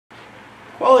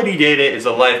Quality data is the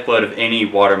lifeblood of any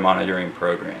water monitoring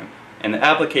program, and the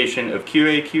application of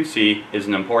QAQC is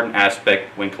an important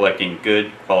aspect when collecting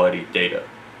good quality data.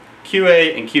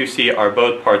 QA and QC are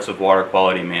both parts of water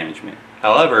quality management.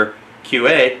 However,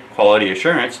 QA, quality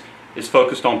assurance, is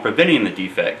focused on preventing the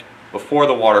defect before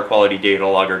the water quality data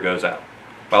logger goes out,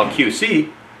 while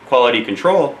QC, quality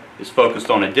control, is focused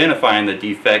on identifying the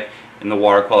defect in the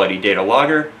water quality data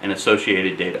logger and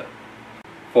associated data.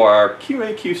 For our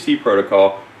QAQC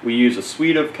protocol, we use a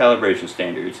suite of calibration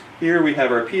standards. Here we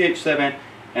have our pH 7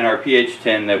 and our pH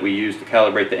 10 that we use to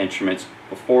calibrate the instruments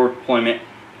before deployment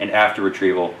and after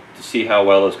retrieval to see how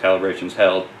well those calibrations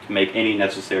held to make any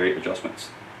necessary adjustments.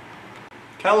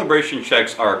 Calibration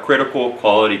checks are a critical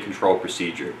quality control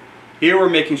procedure. Here we're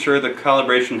making sure the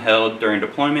calibration held during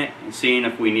deployment and seeing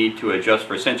if we need to adjust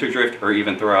for sensor drift or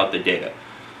even throw out the data.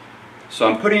 So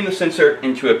I'm putting the sensor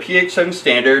into a pH 7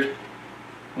 standard.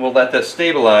 We'll let that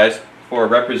stabilize for a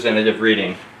representative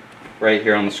reading right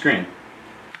here on the screen.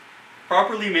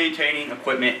 Properly maintaining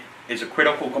equipment is a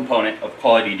critical component of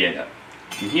quality data.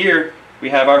 And here we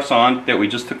have our sonde that we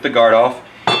just took the guard off.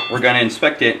 We're going to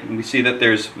inspect it, and we see that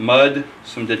there's mud,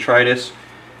 some detritus,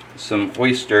 some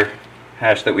oyster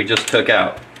hash that we just took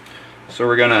out. So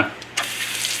we're going to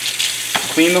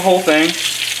clean the whole thing,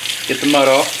 get the mud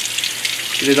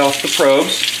off, get it off the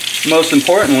probes. Most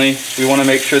importantly, we want to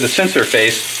make sure the sensor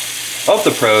face of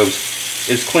the probes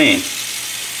is clean.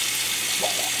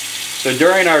 So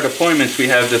during our deployments, we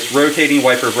have this rotating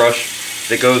wiper brush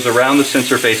that goes around the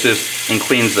sensor faces and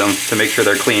cleans them to make sure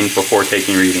they're clean before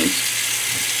taking readings.